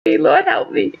Lord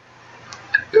help me.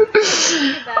 You're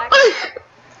back.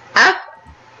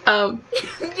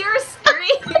 You're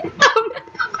screaming.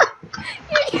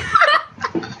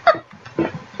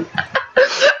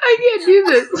 I can't do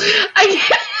this. I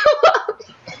can't.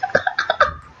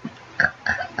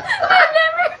 I've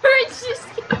never heard you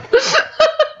scream.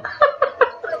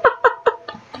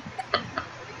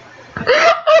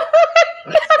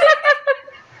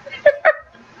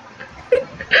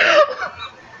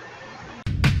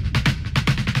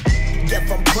 Give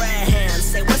them prayer hands,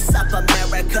 say what's up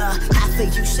America. Half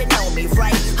of you should know me,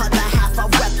 right? Other half a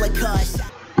replica.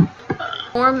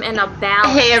 Form and a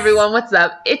balance. Hey everyone, what's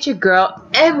up? It's your girl,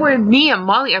 and me and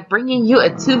Molly are bringing you a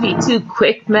 2v2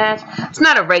 quick match. It's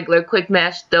not a regular quick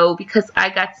match though, because I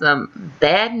got some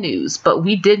bad news, but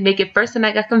we did make it first and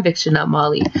I got conviction up,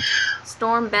 Molly.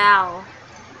 Storm bow.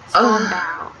 Storm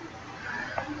bow.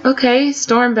 Okay,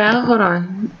 storm bow, hold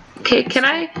on. Okay, can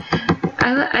I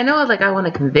know like I want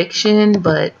a conviction,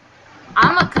 but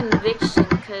I'm a conviction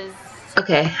because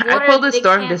okay, I pulled a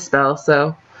storm dispel,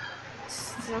 so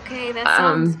okay, that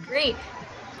sounds great.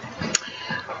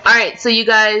 Alright, so you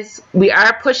guys, we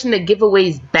are pushing the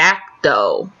giveaways back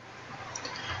though.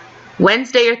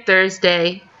 Wednesday or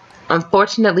Thursday.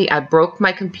 Unfortunately, I broke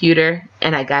my computer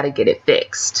and I gotta get it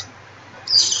fixed.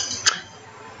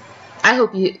 I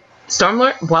hope you...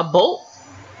 Stormlord? What, Bolt?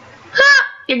 Ha!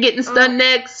 You're getting stunned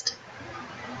next.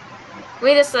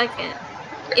 Wait a second.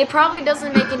 It probably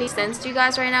doesn't make any sense to you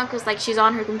guys right now because like she's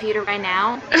on her computer right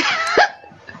now.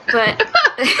 But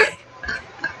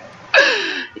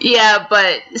yeah,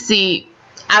 but see,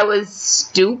 I was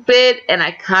stupid and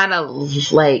I kind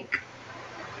of like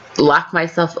locked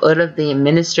myself out of the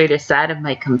administrator side of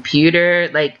my computer.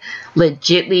 Like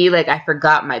legitly, like I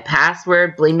forgot my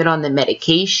password, blame it on the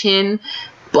medication,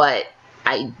 but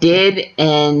I did,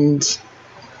 and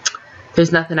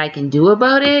there's nothing I can do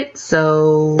about it,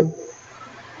 so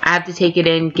I have to take it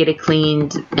in, get it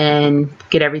cleaned, and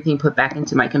get everything put back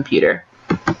into my computer.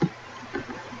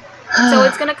 So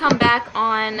it's gonna come back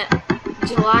on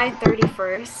July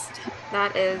 31st.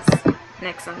 That is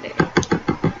next Sunday.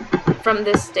 From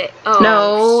this day. Oh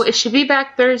no, it should be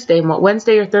back Thursday,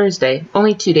 Wednesday or Thursday.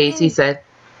 Only 2 days, he said.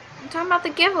 I'm talking about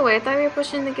the giveaway. I thought we were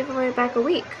pushing the giveaway back a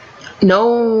week.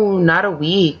 No, not a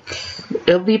week.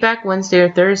 It'll be back Wednesday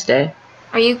or Thursday.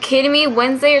 Are you kidding me?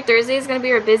 Wednesday or Thursday is gonna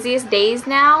be our busiest days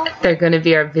now? They're gonna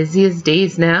be our busiest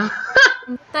days now.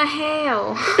 What the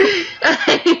hell?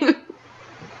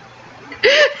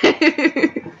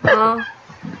 Well,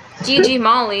 GG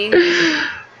Molly.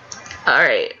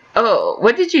 Alright. Oh,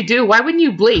 what did you do? Why wouldn't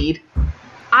you bleed?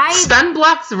 Stun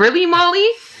blocks, really, Molly?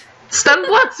 Stun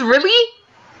blocks, really?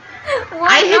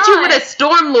 I hit you with a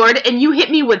Stormlord and you hit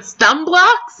me with stun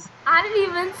blocks? I didn't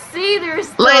even see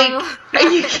there's like, are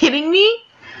you kidding me?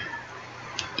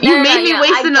 You made me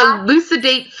waste an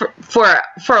elucidate for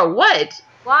a what?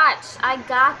 Watch, I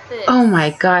got this. Oh my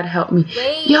god, help me.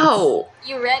 Wait. Yo.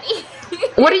 You ready?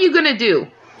 What are you gonna do?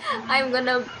 I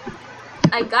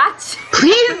got you.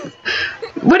 Please?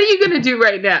 What are you gonna do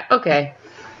right now? Okay.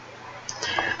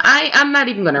 I'm not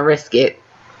even gonna risk it.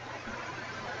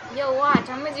 Yo, watch.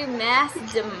 I'm gonna do mass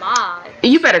damage.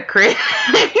 You better crit.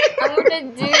 I'm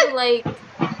gonna do like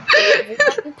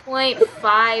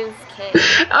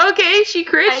 1.5k. Okay, she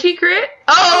crit.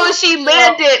 Oh, she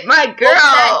landed, my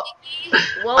girl.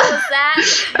 What was that?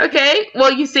 Okay,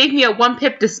 well you saved me a 1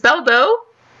 pip dispel though.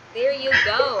 There you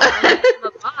go. I'm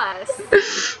a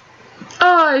boss.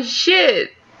 Oh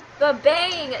shit. The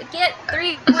bang, get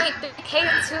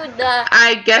 3.3k to the.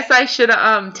 I guess I should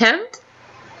have temped.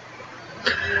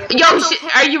 Yo,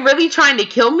 are you really trying to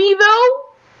kill me though?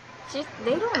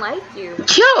 They don't like you.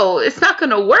 Yo, it's not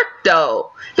gonna work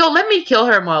though. Yo, let me kill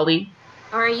her, Molly.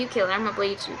 Alright, you kill her. I'm gonna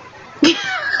blade you.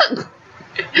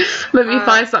 Let me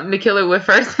find something to kill her with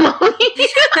first, Molly. I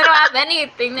don't have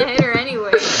anything to hit her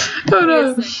anyway. Hold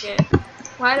on.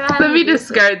 Why do I have Let me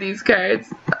discard these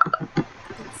cards.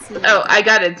 Oh, I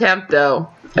got a temp though.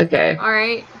 Okay.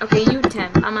 Alright. Okay, you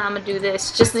temp. I'm gonna do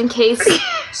this just in case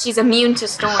she's immune to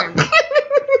storm.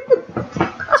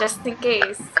 Just in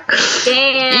case.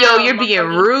 Damn. Yo, you're being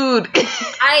rude.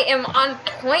 I am on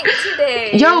point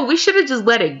today. Yo, we should have just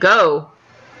let it go.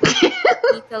 You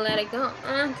can let it go.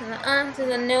 To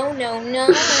the no.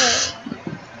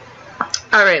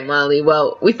 Alright, Molly.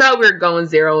 Well, we thought we were going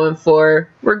 0 and 4.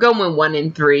 We're going 1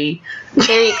 and 3.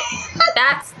 There you go.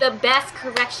 That's the best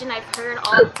correction I've heard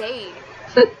all day.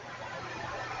 Alright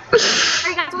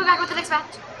guys, we'll be back with the next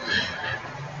match.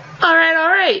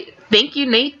 Alright. Thank you,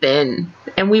 Nathan.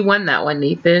 And we won that one,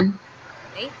 Nathan.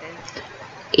 Nathan?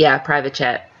 Yeah, private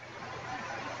chat.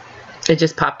 It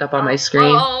just popped up on my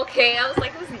screen. Oh, okay. I was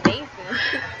like, who's Nathan?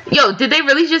 Yo, did they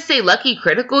really just say lucky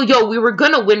critical? Yo, we were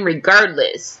gonna win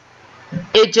regardless.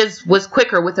 It just was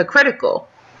quicker with a critical.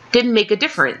 Didn't make a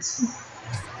difference.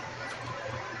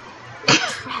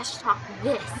 Trash talk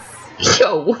this.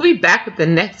 Yo, we'll be back with the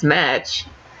next match.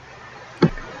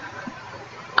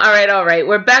 Alright.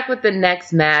 We're back with the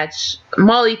next match.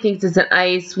 Molly thinks it's an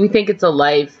ice. We think it's a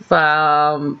life.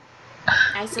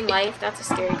 Ice and life, that's a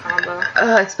scary combo.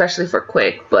 Especially for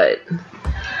quick, but...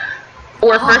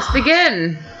 We're first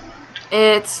again.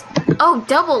 It's... Oh,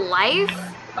 double life?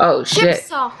 Oh, shit.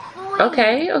 Chips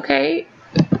Ahoy. Okay.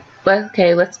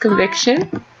 Let's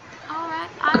conviction. Alright.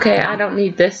 Okay, I don't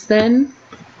need this then.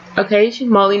 Okay,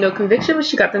 Molly no conviction, but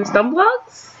she got them stun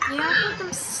blocks? Yeah, I got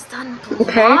them stun blocks.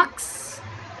 Okay.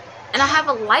 And I have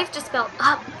a life just spelled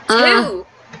up, too.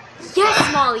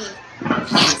 Yes, Molly.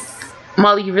 Yes.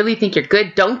 Molly, you really think you're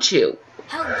good, don't you?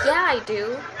 Hell yeah, I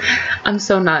do. I'm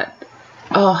so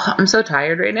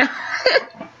tired right now.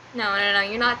 No,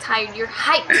 you're not tired, you're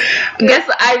hyped. Guess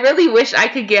I really wish I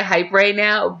could get hype right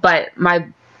now, but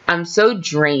I'm so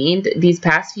drained. These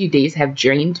past few days have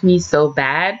drained me so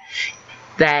bad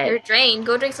that... You're drained?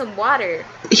 Go drink some water.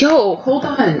 Yo, hold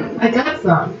on. I got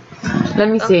some. Let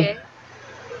me see.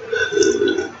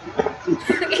 You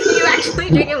actually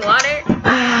drinking water?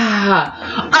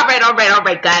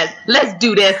 Alright, guys. Let's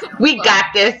do this. We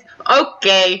got this.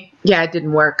 Okay. Yeah, it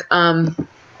didn't work. Hold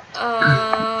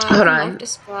on.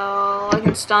 Dispel. I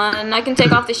can stun. I can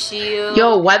take off the shield.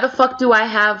 Yo, why the fuck do I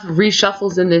have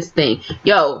reshuffles in this thing?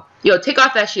 Yo, take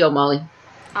off that shield, Molly.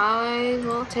 I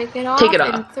will take it off. Take it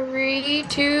off. In 3,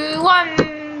 2,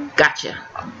 1. Gotcha.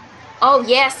 Oh,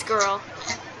 yes, girl.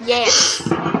 Yes.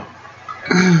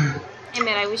 Hey,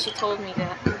 man, I wish you told me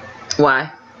that.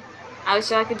 Why? I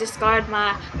wish I could discard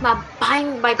my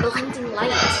blinding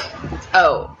light.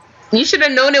 Oh. You should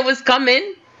have known it was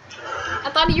coming.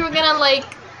 I thought you were gonna, like,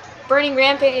 Burning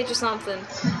Rampage or something.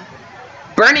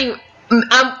 Burning...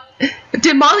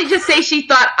 Did Molly just say she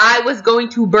thought I was going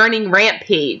to Burning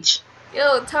Rampage?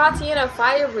 Yo, Tatiana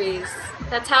Fire Breeze.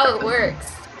 That's how it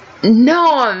works.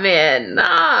 No, man.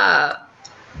 Nah.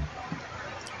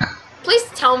 Please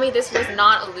tell me this was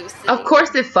not elusive. Of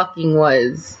course it fucking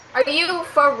was. Are you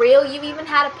for real? You even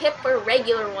had a pip for a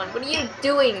regular one. What are you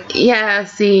doing? Yeah,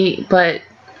 see, but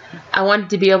I wanted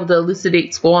to be able to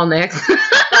elucidate Squall next.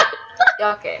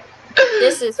 Okay.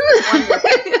 This is wonderful.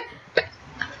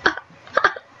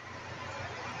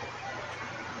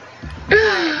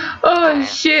 Oh,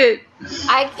 shit.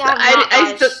 I have not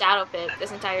got a Shadow Pip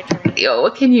this entire turn. Yo,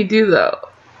 what can you do, though?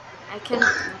 I can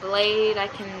Blade, I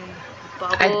can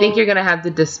Bubble. I think you're gonna have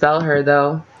to dispel her,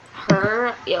 though.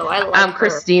 Her? Yo, I like her.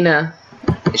 Christina.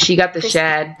 She got the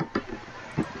shad.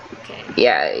 Okay.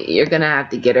 Yeah, you're gonna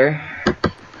have to get her.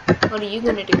 What are you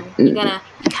gonna do? You gonna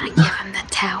give him the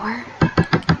tower?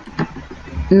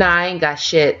 Nah, I ain't got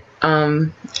shit.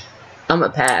 I'm a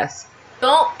pass.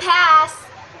 Don't pass.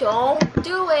 Don't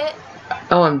do it.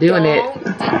 Oh, I'm doing it.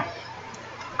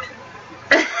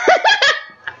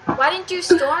 Why didn't you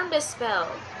Storm Dispel?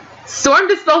 Storm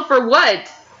Dispel for what?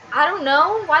 I don't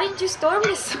know. Why didn't you Storm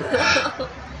Dispel?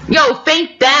 Yo,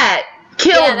 feint that.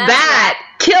 Kill that. Right.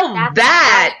 Kill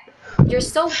that. Right. You're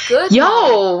so good.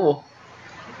 Yo.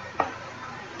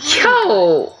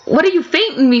 Yo. What are you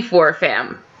fainting me for,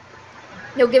 fam?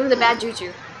 No, give him the bad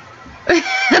juju.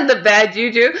 The bad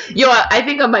juju? Yo, I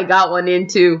think I might got one in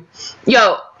too.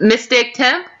 Yo, Mystic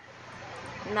Temp?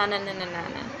 No.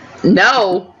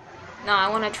 No. No, I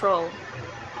want to troll.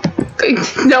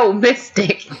 No,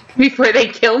 Mystic. Before they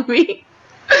kill me.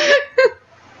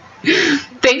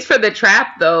 Thanks for the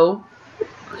trap, though.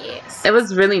 Yes. It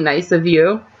was really nice of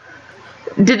you.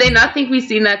 Did they not think we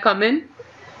seen that coming?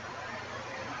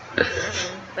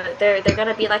 But they're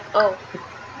gonna be like, oh.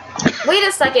 Wait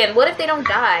a second. What if they don't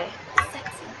die?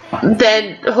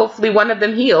 Then hopefully one of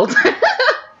them healed.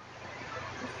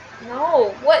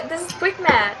 No. What? This is quick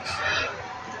match.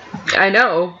 I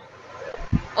know.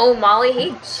 Oh, Molly,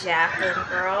 he jacking,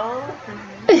 girl.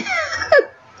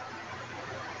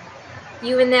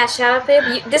 You in that Shadow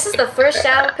Pip? This is the first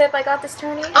Shadow Pip I got this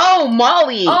tourney. Oh,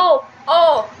 Molly. Oh,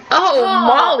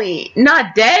 Molly.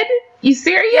 Not dead? You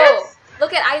serious? Yo,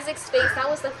 look at Isaac's face. That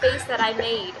was the face that I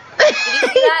made. Did you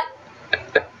see that?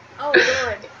 Oh,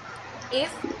 Lord. If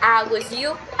I was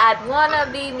you, I'd wanna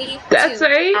be me too. That's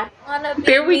right. I'd wanna be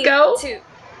there we me go. Too.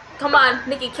 Come on,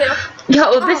 Nikki, kill.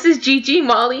 Yo, this is GG,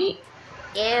 Molly.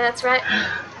 Yeah, that's right.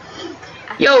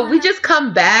 Yo, we just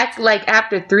come back like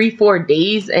after 3-4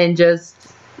 days and just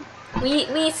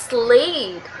we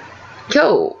slayed.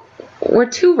 Yo, we're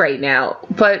 2 right now,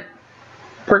 but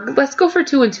let's go for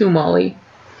 2 and 2, Molly.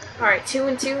 All right, 2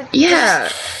 and 2. Yeah,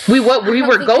 we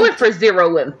were going for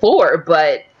 0 and 4,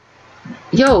 but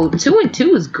Yo, 2 and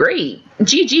 2 is great.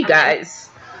 GG, guys.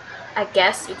 I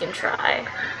guess you can try.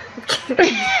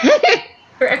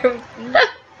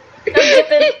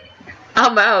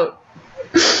 I'm out.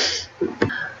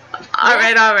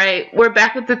 Alright. We're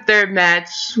back with the third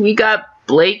match. We got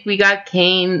Blake, we got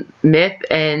Kane, Myth,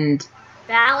 and...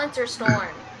 Balance or Storm?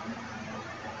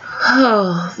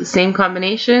 Oh, the same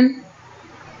combination?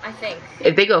 I think.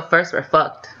 If they go first, we're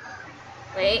fucked.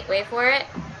 Wait for it.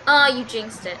 Oh, you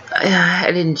jinxed it. I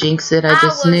didn't jinx it, I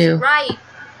just knew. Right.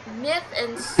 Myth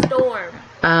and Storm.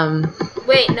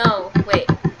 Wait. Wait.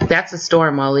 That's a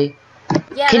storm, Molly.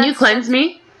 Yeah, can you cleanse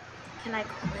me? Can I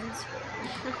cleanse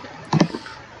you?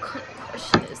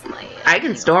 Question is like... I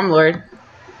can Storm Lord.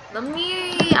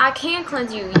 I can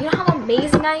cleanse you. You know how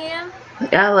amazing I am?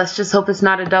 Yeah, let's just hope it's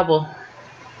not a double.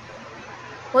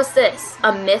 What's this?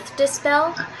 A Myth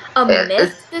Dispel?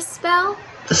 Myth Dispel?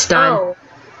 Stun.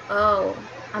 Oh.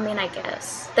 I mean, I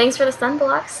guess. Thanks for the stun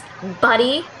blocks,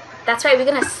 buddy. That's right, we're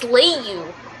gonna slay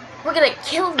you. We're gonna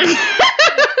kill you.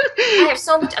 I have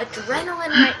so much adrenaline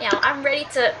right now. I'm ready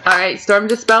to... Alright, Storm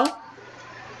Dispel?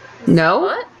 No?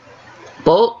 What?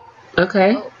 Bolt?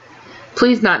 Okay. Oh.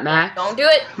 Please not Max. Don't do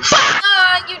it.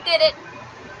 Oh, you did it.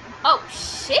 Oh,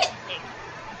 shit.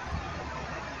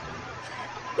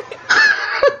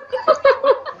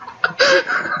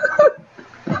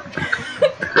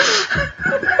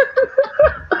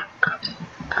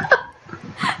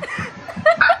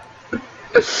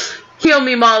 Heal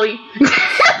me, Molly. You mean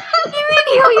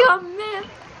heal you a Myth?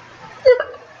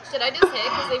 Should I just hit?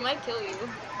 Because they might kill you.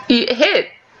 You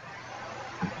hit.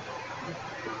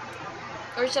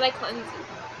 Or should I cleanse you?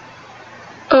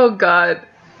 Oh, God.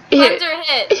 Cleanse or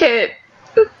hit? Hit.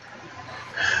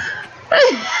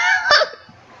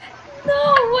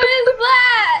 No, what is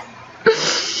that?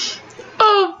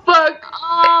 Oh, fuck.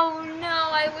 Oh, no.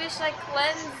 I wish I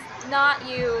cleansed not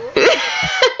you.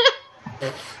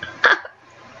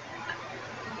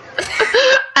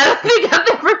 I don't think I've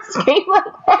ever seen like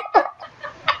that.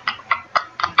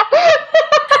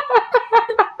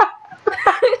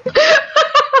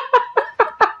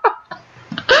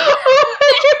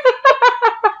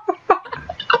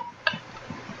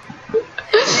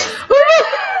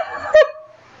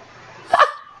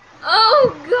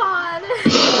 Oh, God.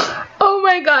 Oh,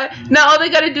 my God. Now all they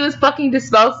gotta do is fucking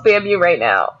dispel spam you right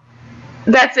now.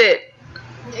 That's it.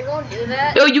 They won't do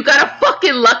that? Yo, you got a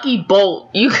fucking lucky bolt.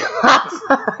 You got...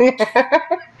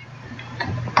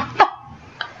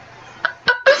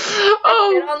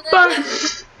 Oh, fuck.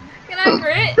 Can I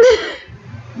crit?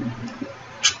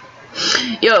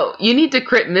 Yo, you need to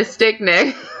crit Mystic,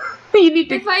 Nick. You need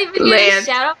to if I even land. get a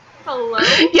shout out, hello?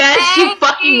 Yes, hey. you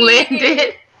fucking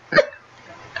landed.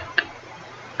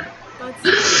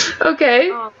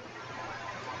 Okay. Oh.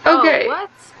 Okay. Oh, what?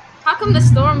 How come the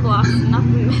storm blocks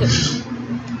nothing missed?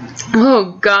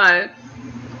 Oh, God.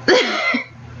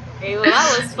 Hey, well,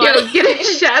 that was fun. Yo, get a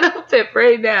shadow tip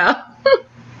right now.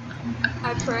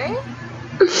 I pray?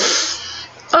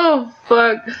 Oh,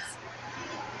 fuck.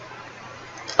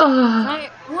 Oh. I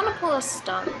want to pull a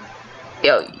stun.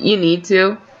 Yo, you need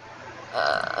to.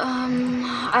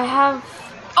 I have...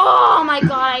 Oh my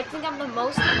god, I think I'm the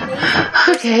most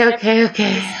amazing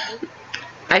Okay.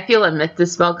 I feel a Myth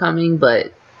Dispel coming,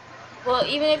 but... Well,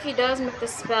 even if he does make the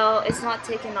spell, it's not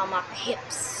taking all my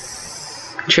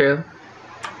pips. True.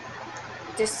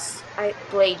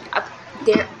 Blade, I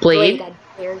dare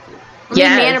you.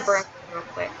 Yes. Mana burn real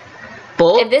quick.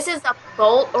 Bolt? If this is a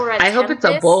bolt or a I hope it's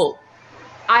a bolt.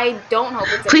 I don't hope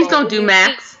it's a bolt. Please don't do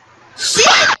Max. Shit!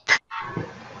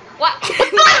 What? What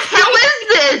the hell is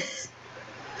this?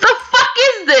 The fuck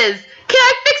is this? Can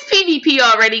I fix PvP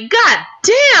already? God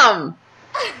damn!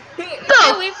 The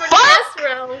fuck?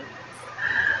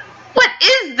 What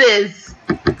is this?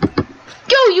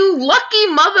 Yo, you lucky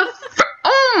motherfucker.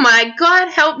 Oh my God,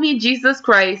 help me, Jesus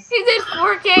Christ. He's in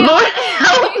 4K. Lord,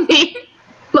 help me.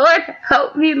 Lord,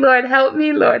 help me. Lord, help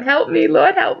me. Lord, help me.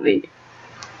 Lord, help me.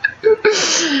 You're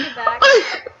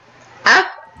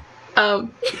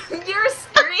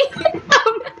screaming.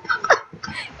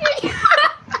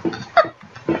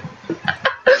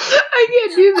 I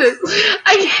can't do this.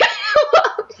 I can't.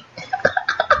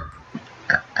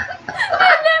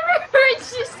 I've never heard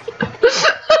you scream.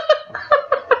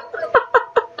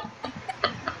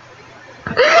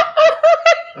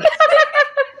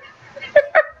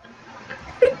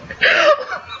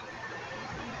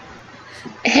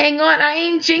 Hang on, I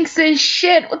ain't jinxing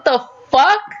shit. What the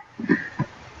fuck?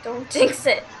 Don't jinx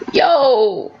it.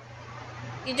 Yo.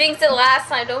 You jinxed it last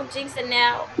time. Don't jinx it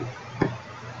now.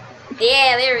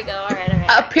 Yeah, there we go. Alright.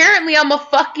 Apparently I'm a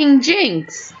fucking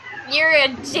jinx. You're a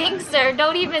jinxer.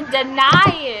 Don't even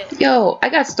deny it. Yo, I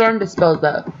got Storm Dispel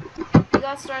though. You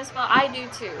got Storm Spell? I do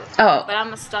too. Oh. But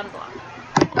I'm a stun block.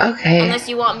 Okay. Unless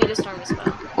you want me to Storm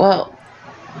Spell. Well,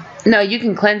 no, you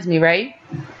can cleanse me, right?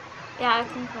 Yeah, I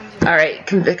can cleanse you. Alright,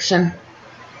 conviction.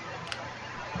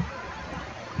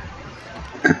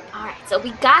 Alright, so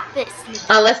we got this. Nikki.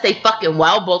 Unless they fucking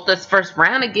wild bolt us first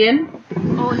round again.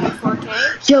 Oh, you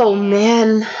 4K? Yo,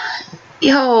 man.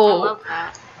 Yo. I love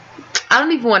that. I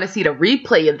don't even want to see the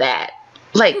replay of that.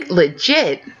 Like,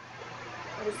 legit.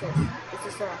 What is this?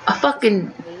 Is this A fucking...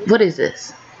 What is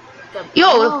this? the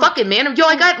Yo, a fucking man. Yo,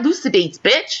 I got Lucidates,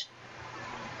 bitch.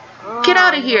 Get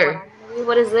out of here.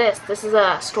 What is this? This is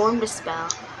a Storm Dispel.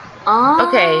 Oh.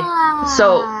 Okay,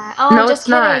 so... Oh, no, just it's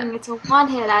not. kidding. It's a one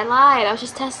hit. I lied. I was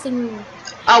just testing.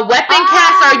 A weapon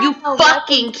cast? Are you a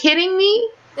fucking weapon. kidding me?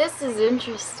 This is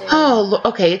interesting. Oh,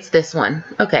 okay, it's this one.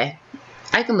 Okay.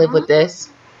 I can live with this.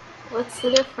 What's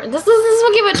the difference? This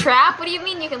one give a trap? What do you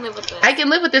mean you can live with this? I can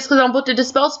live with this because I'm about to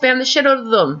dispel spam the shit out of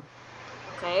them.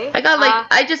 Okay. I got like,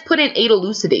 I just put in 8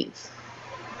 elucidates.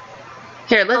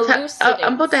 Here, let's have,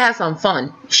 I'm about to have some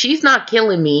fun. She's not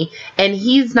killing me, and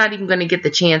he's not even going to get the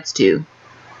chance to.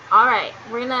 Alright,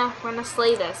 we're gonna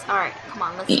slay this. Alright, come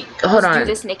on, let's do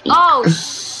this, Nikki. Oh,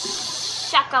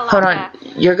 shakalaka. Hold on,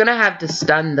 you're going to have to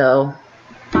stun though.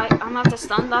 I'm gonna have to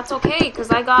stun. That's okay, because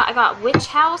I got Witch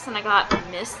House and I got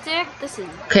Mystic. This is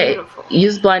beautiful.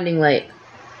 Use Blinding Light.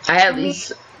 I have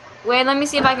these. Wait, let me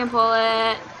see if I can pull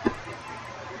it.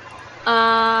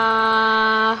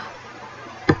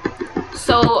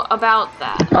 So about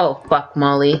that. Oh fuck,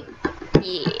 Molly.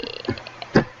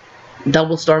 Yeah.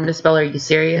 Double Storm Dispel? Are you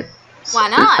serious? Why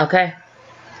not? Okay.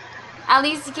 At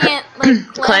least you can't like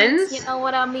cleanse. You know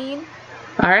what I mean?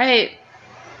 All right.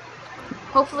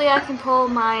 Hopefully I can pull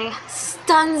my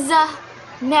Stunza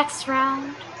next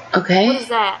round. Okay. What is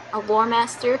that? A Lore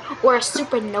Master? Or a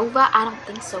Supernova? I don't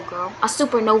think so, girl. A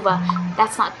Supernova.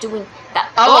 That's not doing that.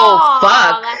 Oh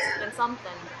fuck. That's been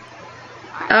something.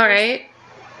 Alright.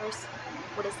 First,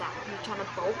 what is that? Are you trying to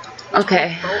bolt?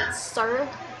 Okay. Bolt, sir?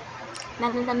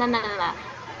 No.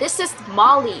 This is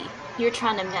Molly. You're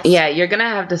trying to mess. Yeah, you're gonna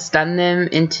have to stun them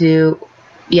into...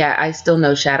 Yeah, I still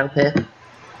know Shadow Pit.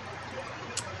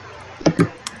 Let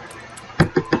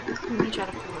me try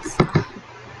to pull this up.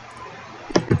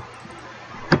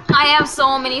 I have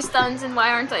so many stuns, and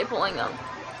why aren't I pulling them?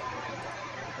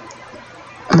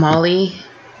 Molly.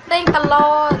 Thank the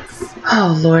Lord.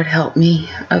 Oh, Lord help me.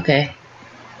 Okay.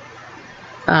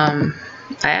 I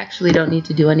actually don't need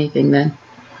to do anything then.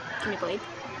 Can you blade?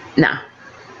 Nah.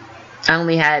 I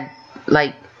only had,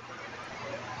 like...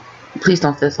 Please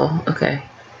don't fizzle. Okay.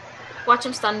 Watch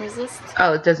him stun resist.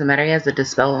 Oh, it doesn't matter. He has the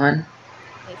Dispel on.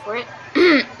 Wait for it.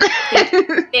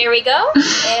 There we go.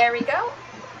 There we go.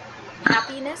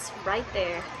 Happiness right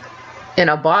there. In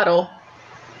a bottle.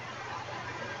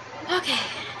 Okay.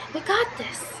 We got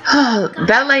this.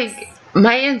 That, like...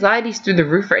 My anxiety's through the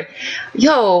roof right...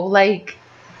 Yo, like...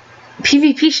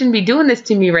 PvP shouldn't be doing this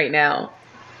to me right now.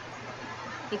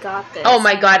 We got this. Oh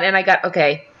my god, and I got...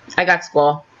 Okay. I got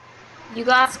Squall. You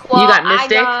got Squall. You got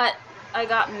Mystic? I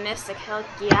got Mystic. Hell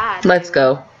yeah. Let's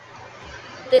go.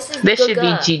 This should be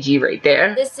GG right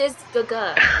there. This is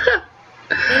Gaga.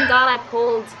 Thank God I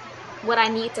pulled what I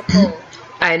need to pull.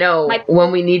 I know.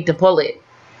 When we need to pull it.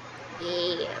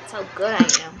 Yeah, that's how good I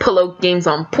am. Pull out games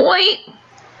on point.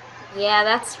 Yeah,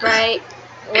 that's right.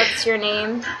 What's your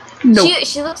name? Nope.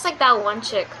 She looks like that one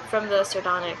chick from the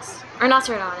Sardonyx. Or not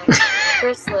Sardonyx.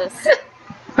 Chrysalis.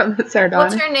 From the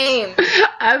Sardonyx? What's her name?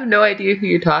 I have no idea who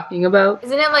you're talking about.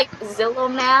 Isn't it like Zillow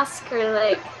Mask or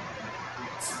like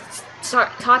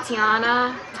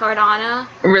Tardana?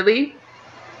 Really?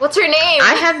 What's her name?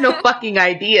 I have no fucking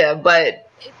idea, but...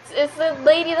 It's the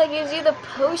lady that gives you the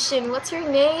potion. What's her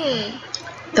name?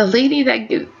 The lady that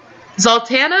gives...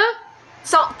 Zoltana?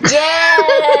 Yeah!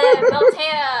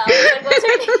 Zoltana! What's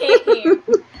her name?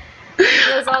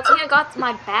 Yo, Zoltana got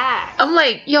my back. I'm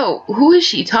like, yo, who is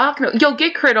she talking to? Yo,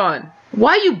 get crit on.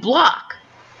 Why you block?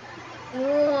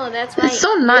 Oh, that's right. It's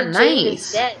so not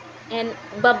nice. Dead. And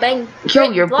ba-bang. Yo,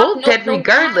 you're both dead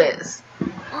regardless.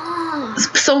 Oh.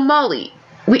 So, Molly,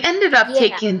 we ended up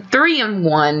taking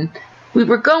 3-1. We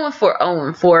were going for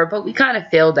 0-4, but we kind of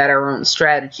failed at our own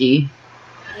strategy.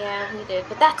 Yeah, we did,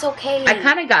 but that's okay. I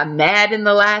kind of got mad in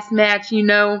the last match, you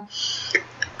know.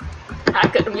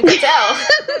 We could tell.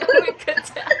 We could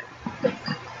tell.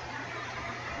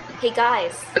 Hey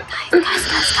guys.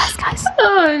 Guys.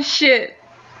 Oh shit.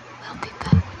 We'll be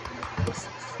back with the prizes.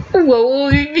 What will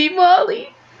we be,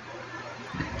 Molly?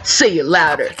 Say it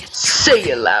louder. Say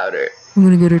it louder. I'm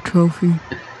gonna get a trophy.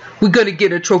 We're gonna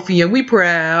get a trophy and we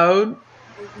proud.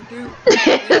 We'll be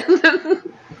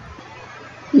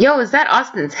Yo, is that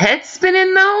Austin's head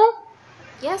spinning though?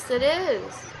 Yes, it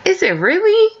is. Is it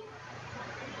really?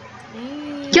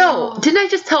 Damn. Yo, didn't I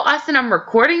just tell Austin I'm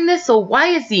recording this? So why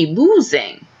is he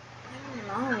losing?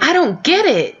 I don't know. I don't get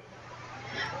it.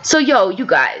 So yo, you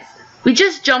guys, we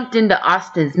just jumped into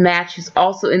Austin's match. He's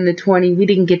also in the 20. We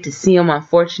didn't get to see him,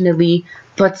 unfortunately.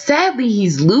 But sadly,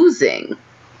 he's losing.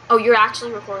 Oh, you're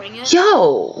actually recording it?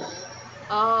 Yo.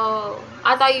 Oh,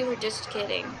 I thought you were just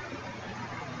kidding.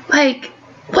 Like,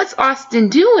 what's Austin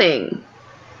doing?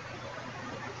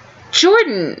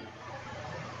 Jordan,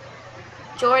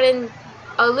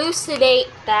 elucidate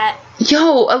that.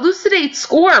 yo, elucidate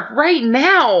Scorp right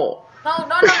now. No,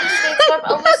 don't elucidate Scorp.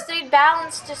 Elucidate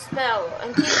balance dispel.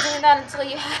 And keep doing that until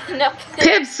you have enough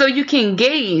Pips so you can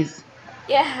gaze.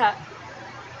 Yeah.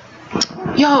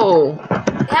 Yo.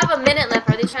 They have a minute left.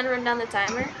 Are they trying to run down the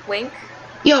timer? Wink.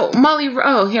 Yo, Molly,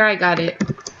 oh, here I got it.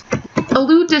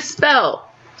 Elu dispel.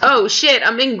 Oh shit,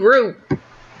 I'm in group.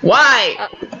 Why?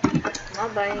 My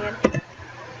bad.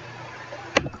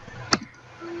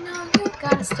 No, you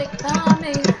gotta stick by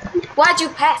me. Why'd you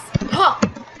pass? Huh?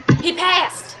 He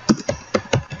passed.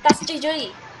 That's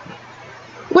GG.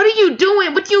 What are you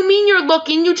doing? What do you mean you're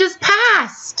looking? You just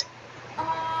passed.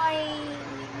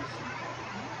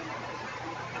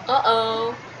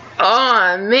 Uh-oh.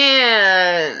 Oh,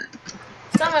 man.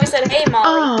 Somebody said, hey,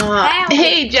 Molly. Oh,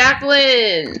 hey,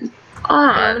 Jacqueline.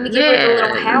 Oh, let me give her a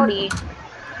little howdy.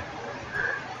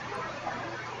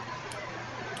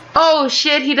 Oh,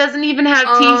 shit. He doesn't even have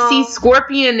TC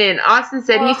Scorpion in. Austin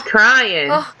said he's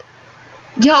crying.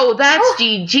 Yo, that's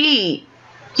GG.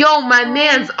 Yo, my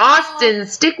man's Austin.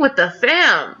 Stick with the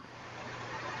fam.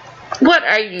 What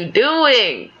are you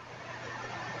doing?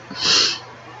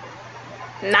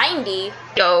 90?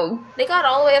 Yo. They got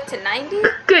all the way up to 90?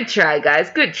 Good try,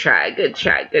 guys. Good try. Good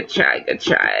try. Good try. Good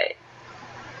try.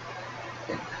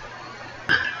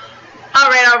 All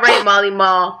right, Molly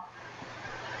Moll.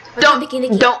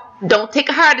 Don't take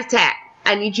a heart attack.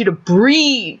 I need you to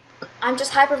breathe. I'm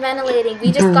just hyperventilating.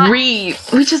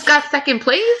 We just got second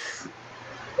place.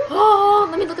 Oh,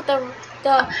 let me look at the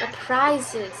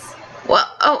prizes. Well,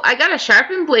 I got a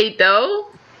sharpened blade though.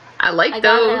 I like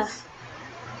those.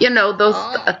 You know, those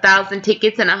 1,000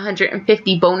 tickets and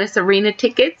 150 bonus arena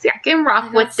tickets. I can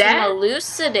rock with that. Some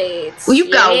elucidates.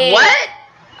 You got what?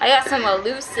 I got some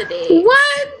elucidates.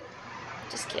 What?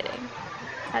 Just kidding.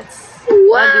 That's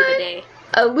what? I'll do the day.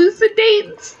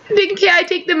 Elucidates? Didn't I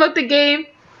take them out the game?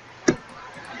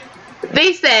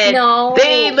 They said, no.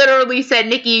 They literally said,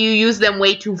 Nikki, you use them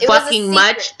way too fucking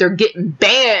much. They're getting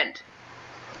banned.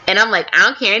 And I'm like, I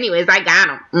don't care anyways. I got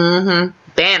them. Mm-hmm.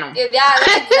 Ban them. Yeah,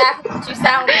 that's exactly what you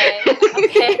sound like.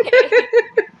 Okay.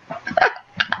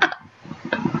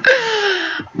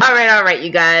 All right, you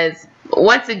guys.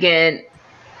 Once again,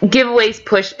 giveaways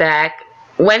pushed back.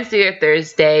 Wednesday or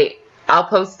Thursday. I'll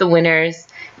post the winners.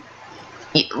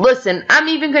 Listen, I'm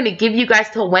even going to give you guys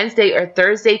till Wednesday or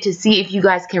Thursday to see if you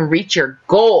guys can reach your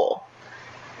goal.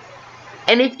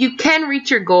 And if you can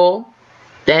reach your goal,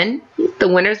 then the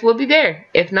winners will be there.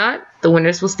 If not, the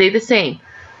winners will stay the same.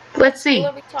 Let's see.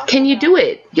 Can you do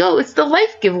it? Yo, it's the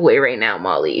life giveaway right now,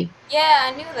 Molly. Yeah,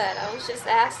 I knew that. I was just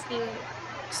asking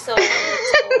so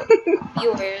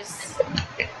viewers.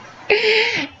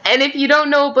 And if you don't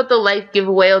know about the life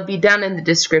giveaway, it'll be down in the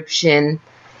description.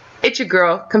 It's your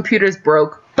girl. Computer's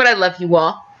broke, but I love you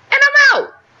all.